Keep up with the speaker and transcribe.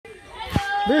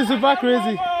This is super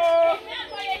crazy.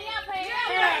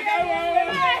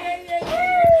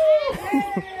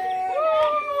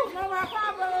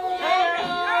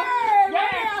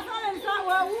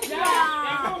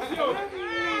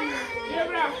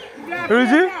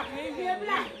 Richest?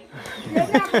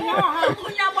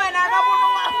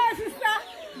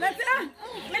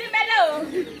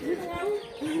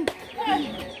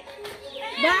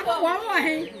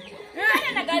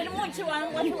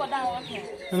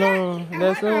 No,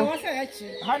 there's no.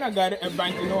 Hana got a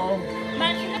bank in all.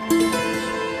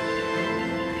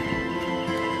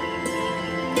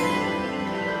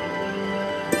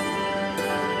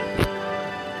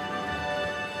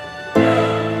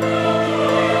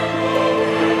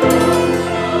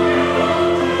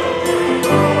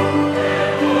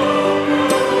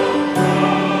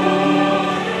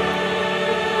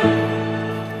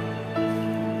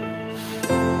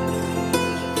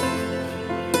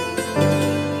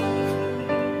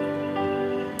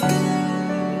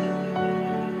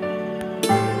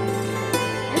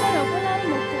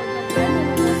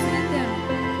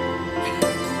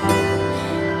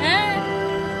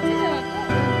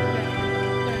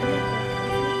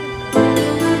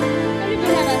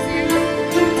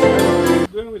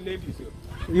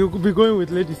 You could be going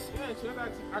with ladies. Yeah, so that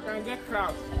I can get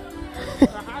crowds. I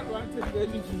had one to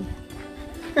ladies.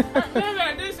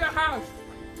 Baby, this is your house.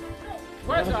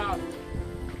 Where's your house?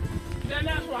 The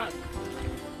next one.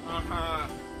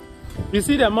 You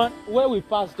see the man where we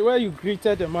passed, where you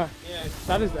greeted the man? Yes.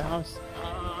 That is the house.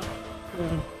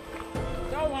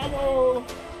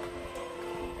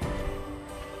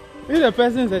 If the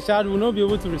person is a child, will not be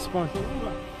able to respond.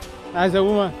 As a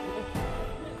woman.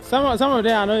 Some of them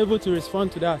are not able to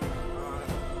respond to that.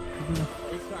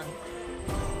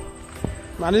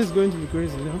 Man, this is going to be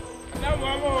crazy, you know?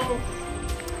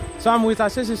 So I'm with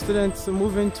Ashesi students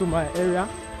moving to my area,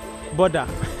 border.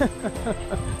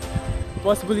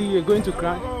 Possibly we're going to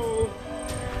climb.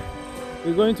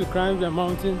 We're going to climb the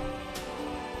mountain.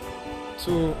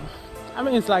 So, I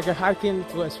mean, it's like a hiking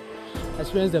to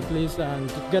experience the place and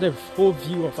to get a full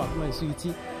view of Akumersu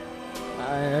Yiti.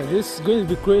 This is going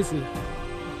to be crazy.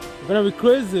 It's gonna be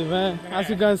crazy, man. As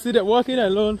you can see, that walking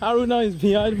alone, Haruna is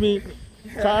behind me,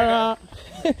 Kara,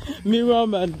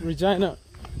 Miriam, and Regina.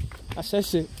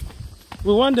 Ashesi.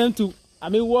 We want them to,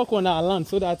 walk on our land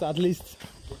so that at least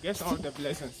we get some of the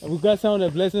blessings. We get some of the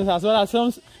blessings, as well as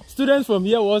some students from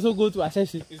here will also go to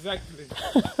Ashesi. Exactly.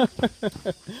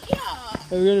 It's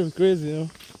gonna be crazy, you know.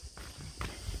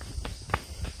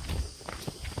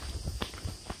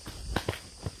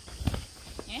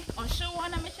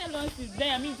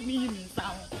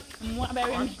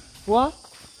 What?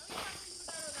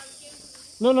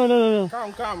 No.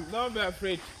 Come. Don't be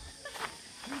afraid.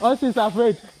 Oh, she's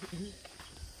afraid.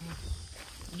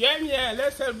 Get here.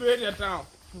 Let's celebrate the town.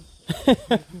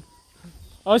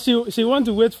 Oh, she want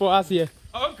to wait for us here.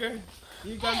 Okay.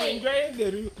 You can be enjoying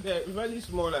the very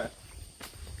smaller.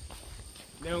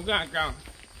 Then we're going to come.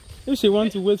 If she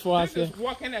want to wait for us here.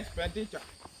 Walking expedition.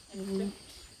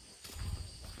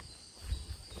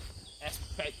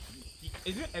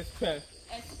 Is it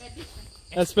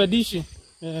Expedition.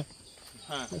 Yeah.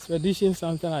 Expedition,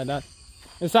 something like that.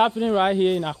 It's happening right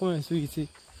here in Akumersu Yiti.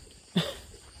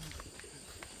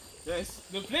 Yes,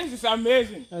 the place is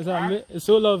amazing. It's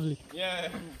so lovely. Yeah.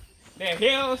 The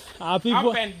hills, people,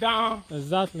 up and down.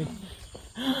 Exactly.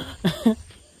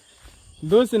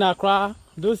 Those in Accra,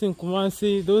 those in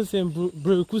Kumasi, those in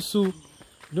Bwouy,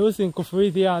 those in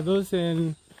Kofridia, those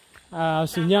in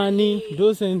Sunyani,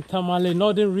 those in Tamale,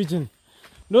 northern region.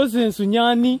 Those in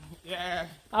Sunyani, yeah.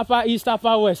 Upper East,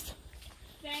 Upper West.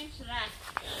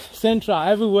 Central,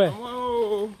 everywhere.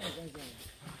 Whoa.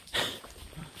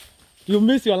 You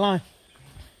miss your line.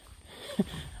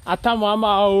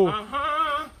 Atamama.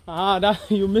 That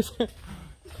you miss it.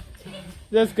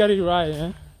 Just get it right,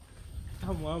 eh?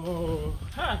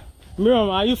 Miriam,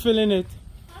 are you feeling it?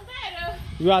 I'm tired.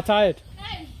 You are tired?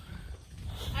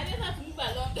 I just have to move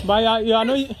along. But you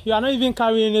are not even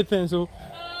carrying anything, so. Oh.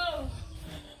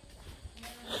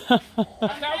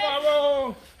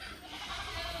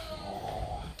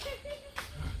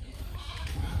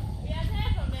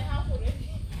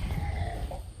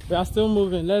 We are still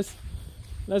moving. Let's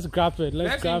grab it.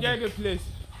 Let's grab enjoy it. the place.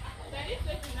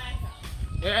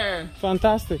 Yeah.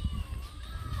 Fantastic. If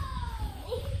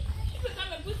you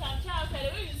come and put some child the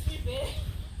way you sleep,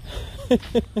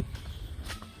 eh?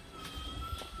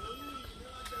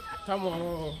 Come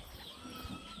on.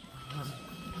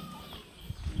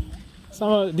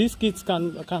 Some of these kids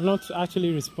cannot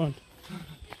actually respond.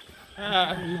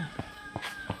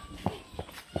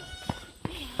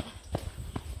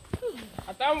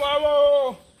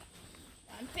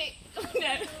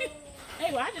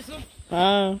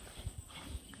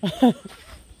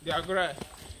 They are great.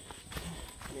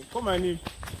 Come on in.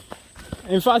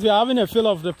 In fact, we are having a feel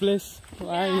of the place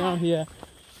right now here.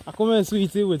 Akumersu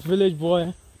Yiti with Village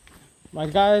Boy. My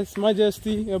guys,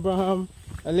 Majesty, Abraham,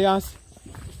 Elias.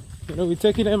 You know, we're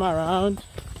taking them around.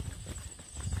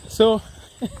 So,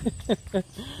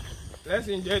 let's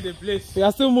enjoy the place. We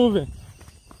are still moving.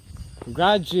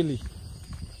 Gradually.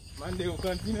 Monday will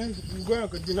continue. We're going to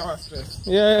continue our stress.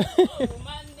 Yeah. Oh,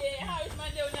 Monday. How is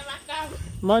Monday will never come?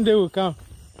 Monday will come.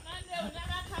 Monday will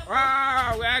never come.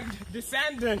 Wow, we are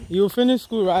descending. You finish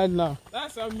school right now.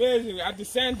 That's amazing. We are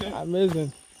descending.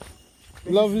 Amazing.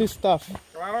 Lovely stuff.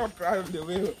 I don't drive the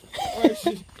way. Where is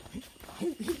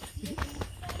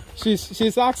she?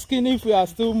 She's asking if we are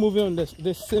still moving on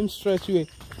the same stretch way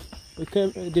they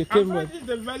came with. This is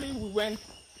the valley we went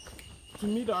to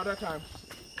meet the other time.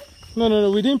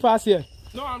 No, we didn't pass here.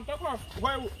 No, I'm talking of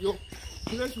where you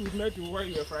place we met you where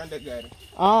you were friend again.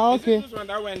 Ah, okay. Is this one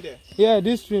that went there? Yeah,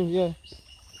 this stream, yeah.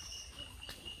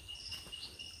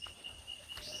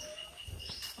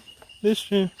 This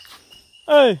stream.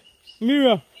 Hey,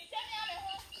 Miriam.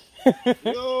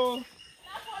 Yo.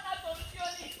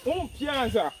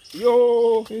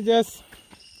 Yo. You just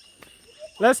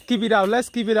let's keep it up.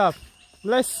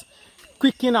 Let's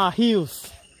quicken our heels.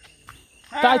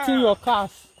 Tighten your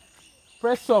calves.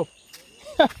 Press up.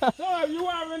 So you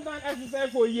haven't done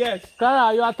exercise for years.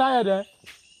 Clara, you are tired, eh?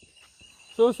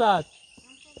 So sad.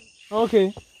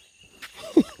 Okay.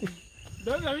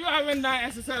 Those of you haven't done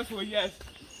exercise for years.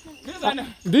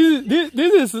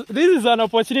 This is an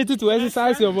opportunity to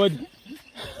exercise your body.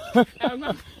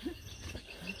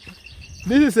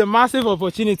 This is a massive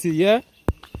opportunity, yeah?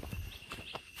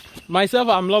 Myself,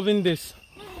 I'm loving this.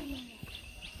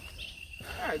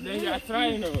 Then you are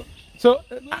trying. So,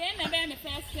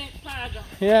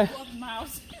 yeah.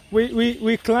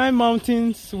 We climb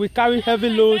mountains, we carry heavy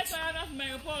loads.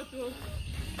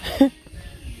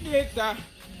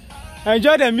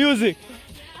 Enjoy the music.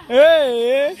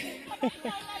 Hey!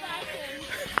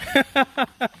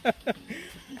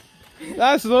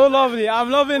 That's so lovely. I'm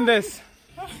loving this.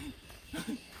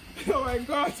 Oh my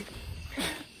God.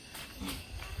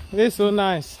 This is so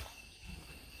nice.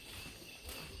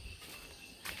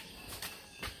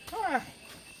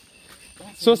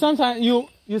 So sometimes you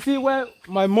see where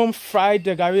my mom fried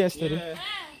the gari yesterday? Yeah.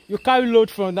 You carry load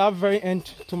from that very end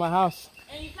to my house.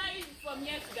 And you carry it from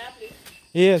here to that place?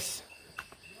 Yes.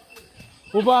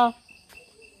 Uba.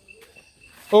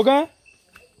 Okay?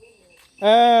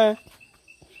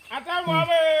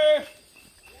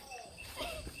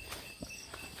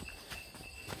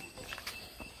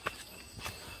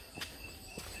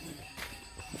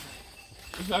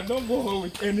 If I don't go home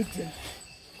with anything,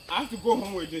 I have to go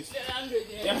home with this. The language,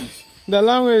 yeah. Yes. The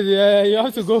language, yeah, you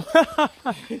have to go.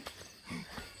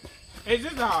 Is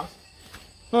this the house?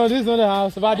 No, this is not the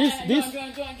house. But this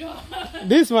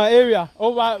this is my area.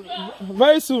 Oh, but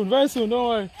very soon, don't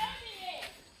worry.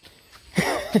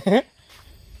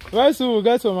 Very soon we'll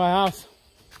get to my house.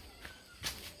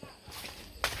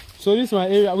 So this is my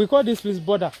area. We call this place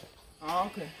border. Oh,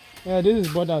 okay. Yeah, this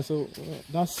is border, so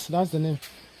that's the name.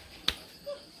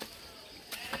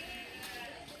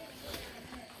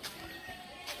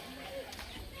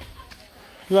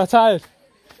 You are tired?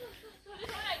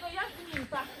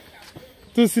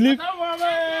 To sleep?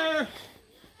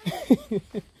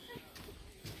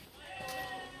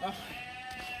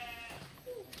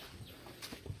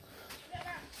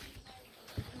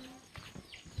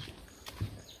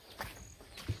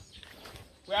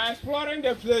 We are exploring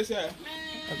the place here.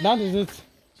 That is it.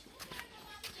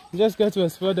 You just get to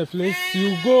explore the place.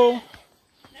 You go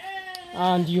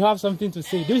and you have something to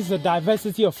say. This is a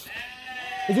diversity of...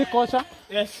 Is it culture?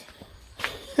 Yes.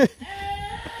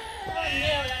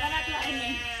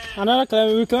 Another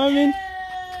climbing. We're climbing.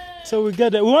 So we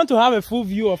get there. We want to have a full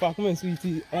view of Akumersu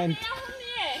Yiti and...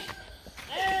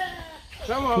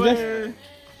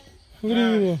 Good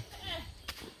evening.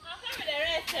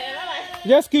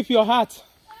 Just keep your heart.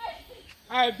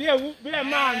 Alright, be a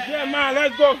man,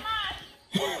 let's go.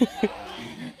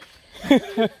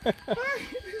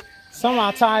 Some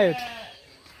are tired.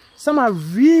 Some are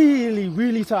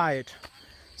really tired.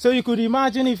 So you could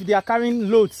imagine if they are carrying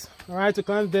loads, right, to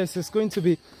climb this, it's going to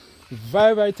be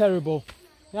very terrible.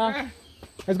 Yeah,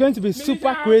 it's going to be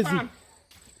super crazy.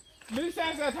 Minister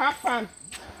said have fun.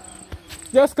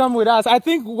 Just come with us. I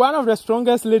think one of the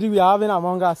strongest lady we are having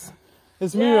among us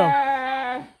is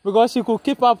Miriam, because she could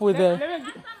keep up with the.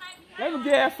 Let me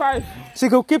get a 5. She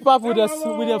could keep up with the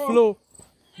flow.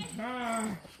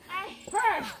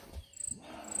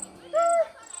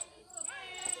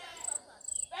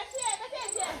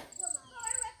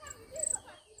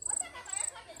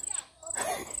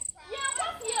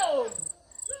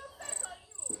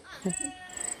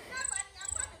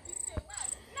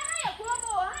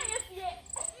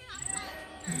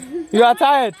 You are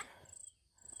tired.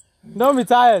 Don't be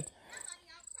tired.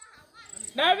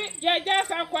 David, yeah,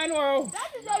 just a one. That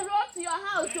is the road to your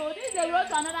house, so this is the road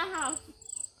to another house.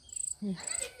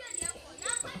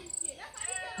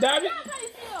 David,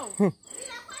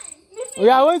 We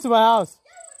are going to my house.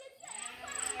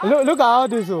 Look at all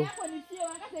this. Oh.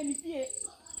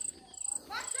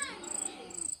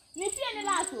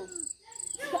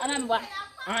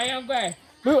 I am going.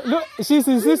 Look, she's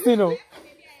insisting. Oh.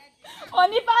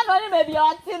 Only fan only maybe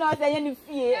your tin or saying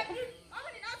fear.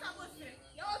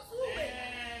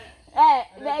 Eh,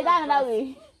 there's another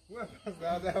way.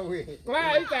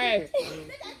 Why is that?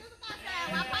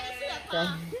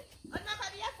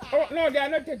 Oh, no, they are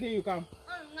not taking you. Come.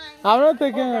 I'm not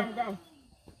taking her. Come.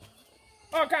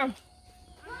 Oh, come.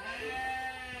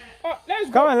 Oh, let's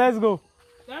go. Come on, let's go.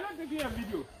 They are not taking a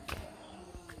video.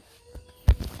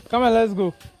 Come on, let's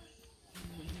go.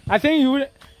 I think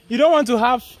you don't want to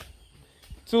have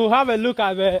a look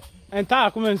at the entire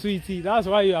Akumersu Yiti. That's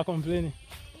why you are complaining.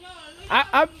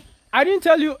 I didn't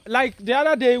tell you, like the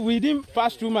other day we didn't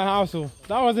pass through my house. So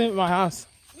that wasn't my house.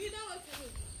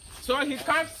 So he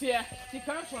comes here. He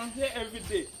comes from here every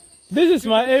day. This is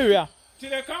my area. To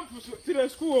the campus, to the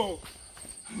school.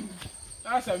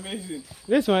 That's amazing.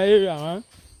 This is my area, man.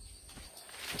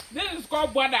 This is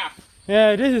called border.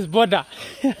 Yeah, this is border.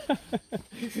 The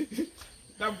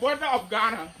border of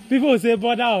Ghana. People say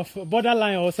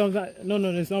borderline or something. No,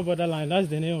 it's not borderline. That's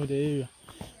the name of the area.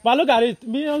 But look at it.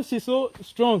 Miriam, she's so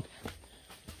strong.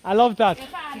 I love that.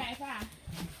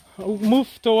 Move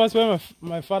towards where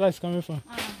my father is coming from.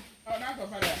 Oh, that's your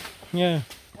father. Yeah.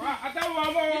 Wow, I tell you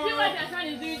what your son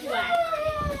is doing to us?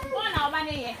 Oh, now,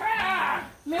 money.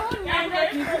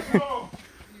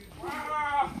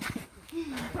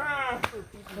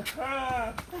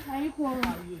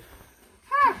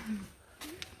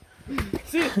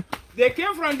 See, they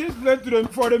came from this place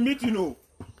for the meeting, oh.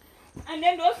 And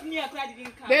then those near cry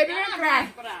didn't come. They didn't cry.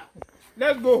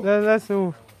 Let's go. Let's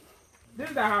move. This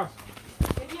is the house.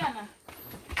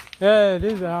 Yeah,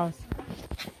 this is the house.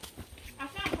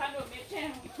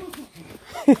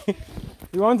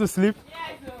 You want to sleep?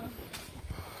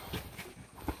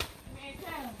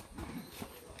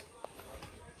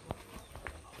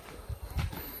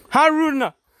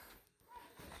 Haruna,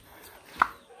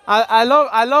 I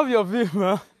love your view,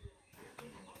 man.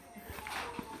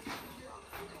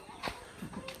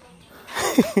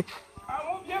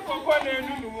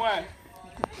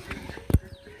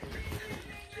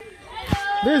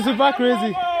 This is super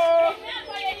crazy.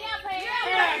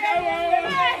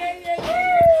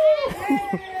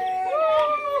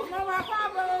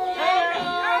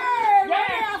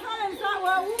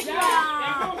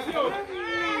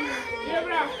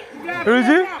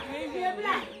 Ruji?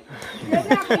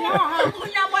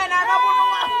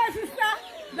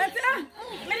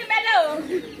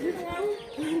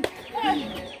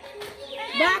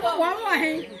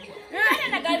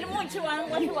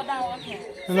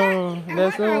 No,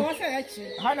 there's no.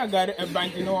 Hana got a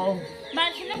bank, you know.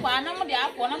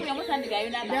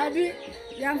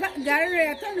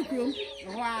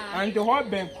 And the whole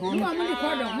bank crew.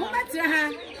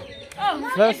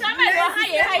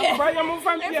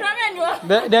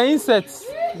 The insects,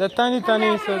 the tiny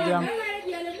insects. Yeah.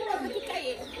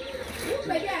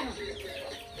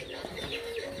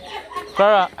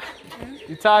 Clara,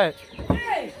 you tired?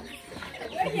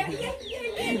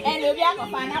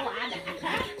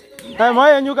 Hey,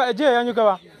 Maya, you got Jay, and you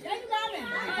go.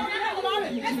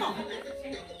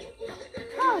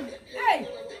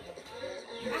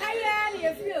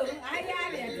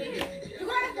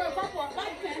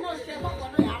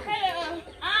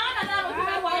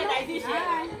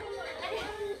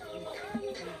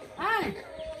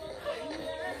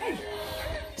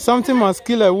 Something must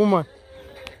kill a woman.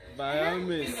 By all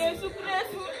means.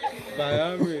 By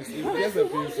all means. It's just a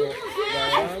piece of.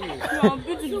 By all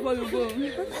means.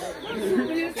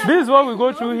 This is what we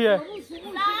go through here.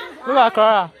 Look at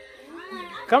Clara.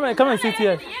 Come and sit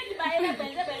here.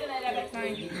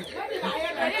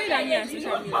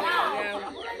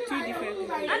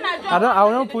 I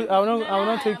will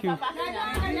not take you.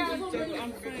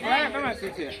 Come and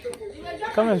sit here.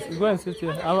 Come and go and sit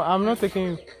here. I'm not taking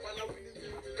you.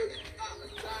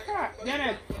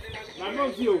 Janet, I'm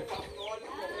not you.